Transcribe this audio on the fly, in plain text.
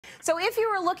So if you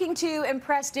were looking to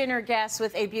impress dinner guests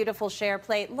with a beautiful share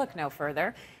plate, look no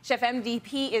further. Chef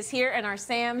MDP is here in our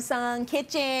Samsung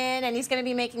kitchen, and he's going to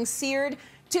be making seared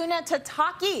tuna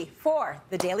tataki for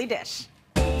the daily dish.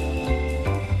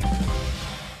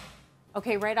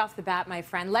 Okay, right off the bat, my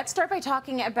friend, let's start by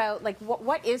talking about, like,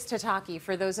 what is tataki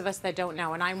for those of us that don't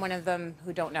know, and I'm one of them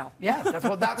who don't know. Yes,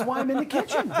 that's why I'm in the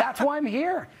kitchen. That's why I'm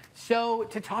here. So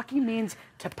tataki means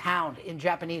to pound in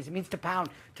Japanese. It means to pound,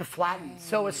 to flatten.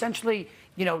 So essentially,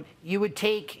 you know, you would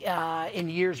take, in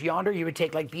years yonder, you would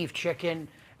take like beef, chicken,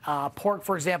 pork,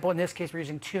 for example. In this case, we're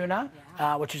using tuna,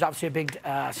 which is obviously a big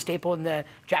staple in the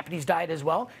Japanese diet as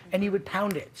well, and you would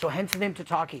pound it. So hence the name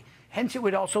tataki. Hence, it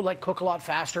would also like cook a lot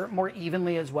faster, more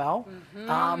evenly as well.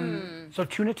 So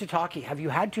tuna tataki. Have you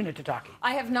had tuna tataki?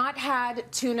 I have not had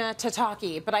tuna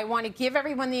tataki, but I want to give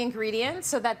everyone the ingredients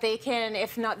so that they can,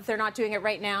 if not, they're not doing it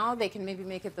right now, they can maybe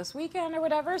make it this weekend or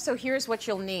whatever. So here's what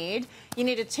you'll need. You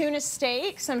need a tuna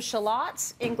steak, some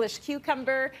shallots, English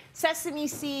cucumber, sesame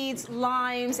seeds,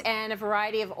 limes, and a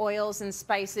variety of oils and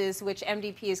spices, which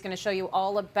MDP is going to show you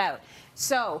all about.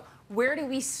 So where do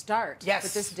we start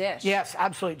with this dish? Yes,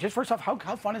 absolutely. Just first off,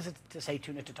 how fun is it to say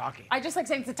tuna tataki? I just like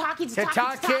saying tataki,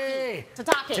 tataki, tataki.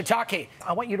 Tataki. Tataki.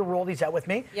 I want you to roll these out with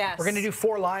me. Yes. We're going to do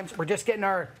 4 limes. We're just getting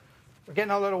our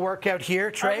little workout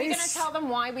here, Trace. Are we going to tell them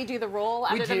why we do the roll,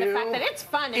 other than the fact that it's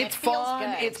fun and it feels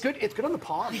good? It's good. It's good on the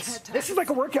palms. This is like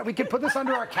a workout. We can put this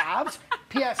under our calves.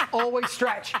 P.S. Always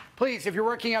stretch. Please, if you're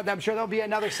working out, I'm sure there'll be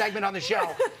another segment on the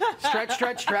show. Stretch,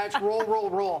 stretch, stretch. Roll, roll,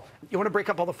 roll. You want to break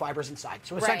up all the fibers inside.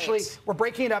 So essentially, we're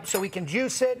breaking it up so we can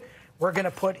juice it. We're going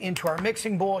to put into our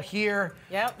mixing bowl here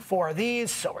 4 of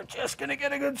these. So we're just going to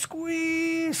get a good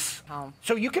squeeze.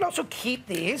 So you can also keep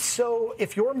these. So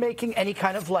if you're making any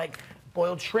kind of like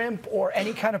boiled shrimp or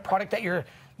any kind of product that you're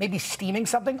maybe steaming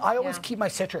something, I always keep my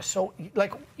citrus. So,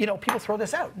 like, you know, people throw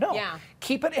this out. No,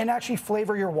 keep it and actually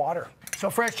flavor your water. So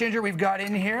fresh ginger we've got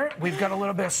in here. We've got a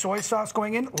little bit of soy sauce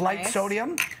going in, light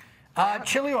sodium.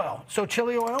 Chili oil. So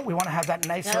chili oil, we want to have that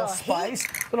nice little spice,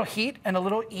 little heat, and a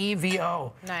little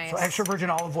EVO. So extra virgin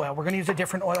olive oil. We're going to use a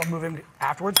different oil moving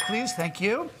afterwards, please. Thank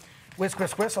you. Whisk,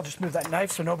 whisk, whisk. I'll just move that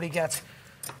knife so nobody gets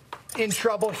in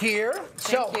trouble here.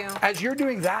 So as you're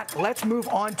doing that, let's move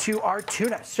on to our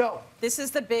tuna. So this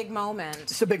is the big moment.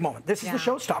 This is a big moment. This is the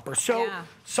showstopper. So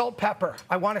salt, pepper.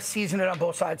 I want to season it on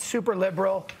both sides. Super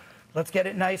liberal. Let's get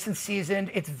it nice and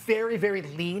seasoned. It's very, very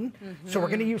lean. So we're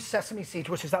going to use sesame seeds,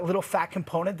 which is that little fat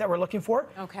component that we're looking for.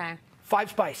 5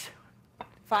 spice.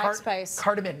 5 spice.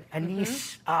 Cardamom,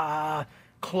 anise,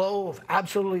 clove,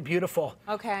 absolutely beautiful.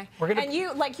 And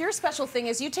you, like, your special thing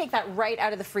is you take that right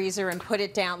out of the freezer and put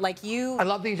it down. Like you, I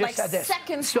love that you just said this.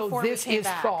 Seconds so before this is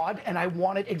thawed, and I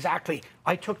want it exactly.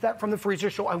 I took that from the freezer,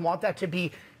 so I want that to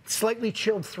be slightly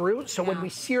chilled through. So when we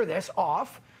sear this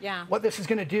off, what this is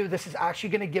going to do, this is actually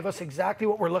going to give us exactly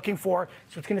what we're looking for.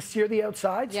 So it's going to sear the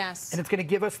outsides, and it's going to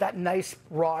give us that nice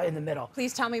raw in the middle.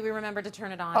 Please tell me we remember to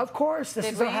turn it on. Of course, this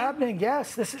is happening.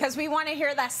 Yes, this is because we want to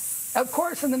hear that. Of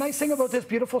course, and the nice thing about this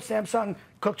beautiful Samsung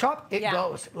cooktop, it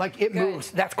goes like it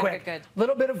moves. That's quick. A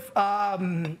little bit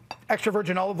of extra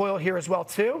virgin olive oil here as well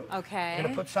too. I'm going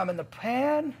to put some in the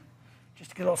pan,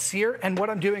 just to get a little sear. And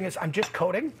what I'm doing is I'm just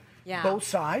coating both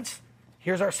sides.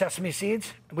 Here's our sesame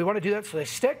seeds. We want to do that so they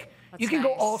stick. You can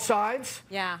go all sides,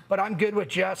 but I'm good with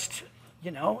just, you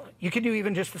know, you can do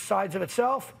even just the sides of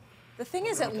itself. The thing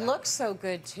is, it looks so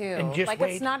good too. And just like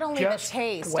it's not only the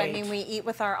taste. I mean, we eat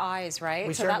with our eyes,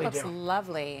 right? So that looks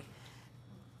lovely.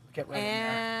 Get right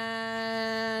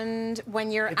and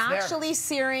when you're actually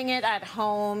searing it at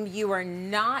home, you are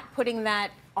not putting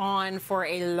that on for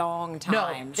a long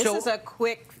time. No, this is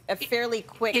a fairly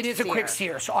quick It is a quick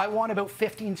sear. So I want about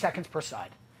 15 seconds per side.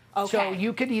 So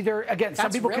you could either, again,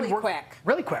 some people can work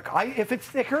really quick. If it's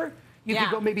thicker, you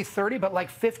could go maybe 30, but like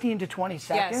 15 to 20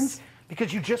 seconds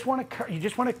because you just want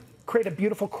to create a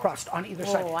beautiful crust on either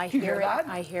side. I hear that.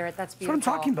 I hear it. That's beautiful. That's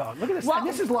what I'm talking about. Look at this. Well, and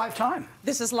this is live time.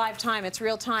 This is live time. It's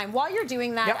real time. While you're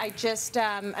doing that, I just,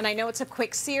 and I know it's a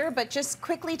quick sear, but just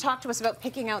quickly talk to us about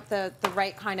picking out the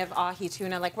right kind of ahi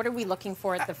tuna. Like, what are we looking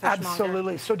for at the fishmonger?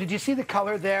 Absolutely. So did you see the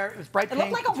color there? It was bright pink.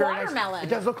 It looked like a watermelon. Nice. It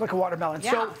does look like a watermelon.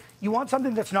 So you want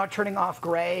something that's not turning off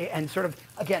gray and sort of,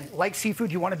 again, like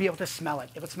seafood, you want to be able to smell it.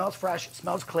 If it smells fresh, it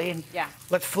smells clean.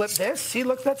 Let's flip this. See,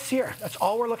 look, that's sear. That's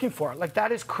all we're looking for. Like,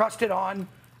 that is crusted on.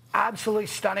 Absolutely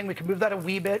stunning. We can move that a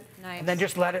wee bit and then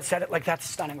just let it set it. Like, that's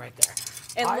stunning right there.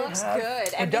 It looks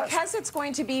good. And because it's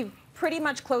going to be pretty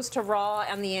much close to raw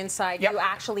on the inside, you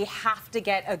actually have to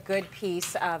get a good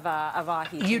piece of ahi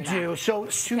tuna. You do. So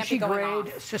sushi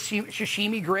grade,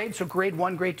 sashimi grade, so grade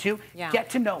 1, grade 2. Get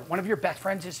to know. One of your best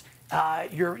friends is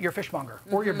your fishmonger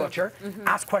or your butcher.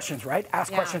 Ask questions, right?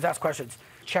 Ask questions, ask questions.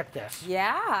 Check this.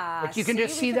 Yeah. Like you can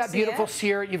just see that beautiful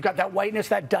sear. You've got that whiteness,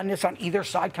 that doneness on either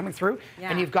side coming through.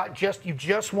 And you've got you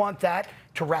just want that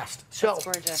to rest. So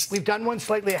we've done one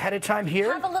slightly ahead of time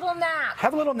here. Have a little nap.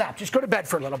 Have a little nap. Just go to bed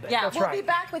for a little bit. Yeah, That's we'll right. be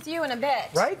back with you in a bit.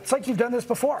 Right? It's like you've done this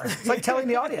before. It's like telling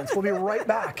the audience we'll be right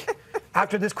back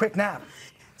after this quick nap.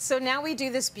 So now we do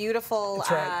this beautiful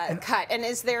cut. And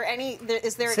is there a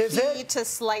key to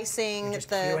slicing You're just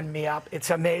queuing me up.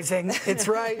 It's amazing. It's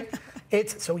right.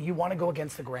 So you want to go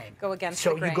against the grain. Go against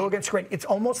the grain. So you go against the grain. It's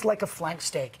almost like a flank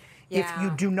steak. Yeah. If you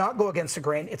do not go against the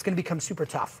grain, it's going to become super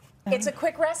tough. It's a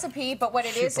quick recipe, but what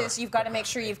it is you've got to make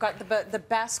sure you've got the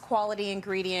best quality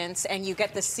ingredients and you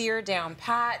get the sear down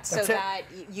pat so that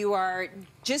you are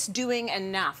just doing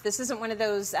enough. This isn't one of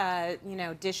those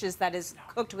dishes that is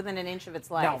cooked within an inch of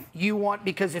its life. No, you want,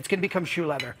 because it's going to become shoe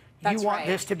leather. You want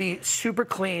this to be super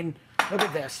clean. Look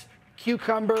at this.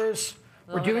 Cucumbers.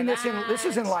 We're doing this this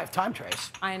is in live time,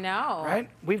 Trace. I know. Right?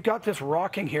 We've got this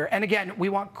rocking here. And again, we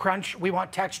want crunch, we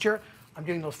want texture. I'm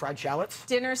doing those fried shallots.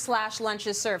 Dinner/lunch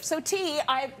is served. So T,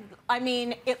 I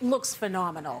mean, it looks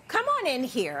phenomenal. Come on in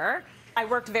here. I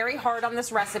worked very hard on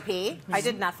this recipe. I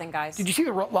did nothing, guys. Did you see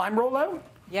the lime rollout?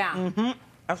 Yeah.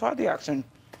 I saw the action.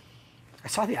 I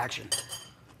saw the action.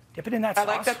 Dip it in that sauce.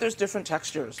 I like that there's different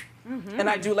textures. And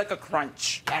I do like a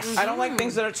crunch. Yes. I don't like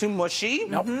things that are too mushy.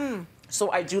 Nope. So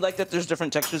I do like that there's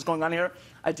different textures going on here.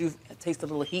 I do taste a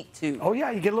little heat too. Oh yeah,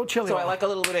 you get a little chili. So I like a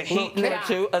little bit of heat there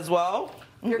too as well.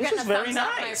 You're this getting is a very thumbs nice.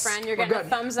 up, my friend. You're getting a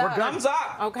thumbs up. Thumbs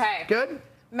up. Okay. Good?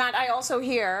 Matt, I also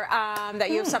hear that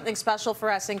you have something special for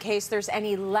us in case there's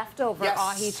any leftover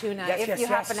ahi tuna, if you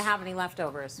happen to have any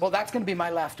leftovers. Well, that's going to be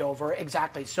my leftover,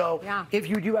 exactly. So if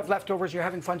you do have leftovers, you're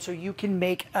having fun, so you can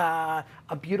make a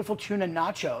beautiful tuna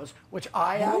nachos, which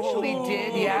I actually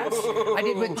did, yes. I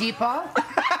did with Deepa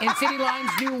in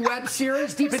Cityline's new web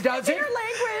series. Deepa does it.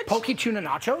 Poke tuna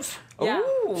nachos. Yeah.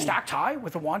 Stacked high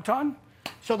with a wonton.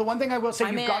 So the one thing I will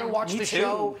say, you've got to watch the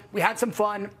show. We had some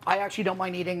fun. I actually don't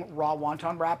mind eating raw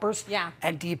wonton wrappers. Yeah.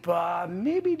 And Deepa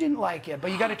maybe didn't like it,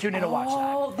 but you got to tune in to watch that.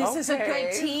 Oh, this is a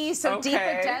good tease. So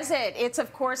Deepa does it. It's,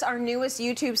 of course, our newest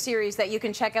YouTube series that you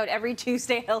can check out every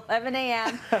Tuesday at 11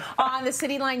 a.m. on the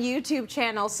Cityline YouTube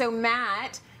channel. So,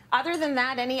 Matt, other than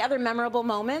that, any other memorable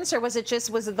moments, or was it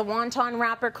the wonton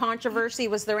wrapper controversy?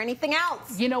 Was there anything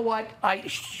else? You know what?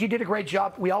 She did a great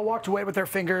job. We all walked away with our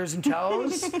fingers and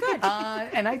toes. Good.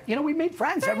 And we made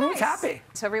friends. Everyone's happy.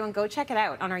 So everyone, go check it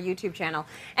out on our YouTube channel,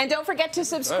 and don't forget to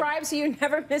subscribe so you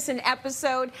never miss an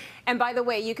episode. And by the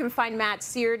way, you can find Matt's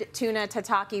seared tuna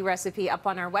tataki recipe up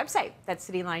on our website. That's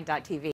cityline.tv.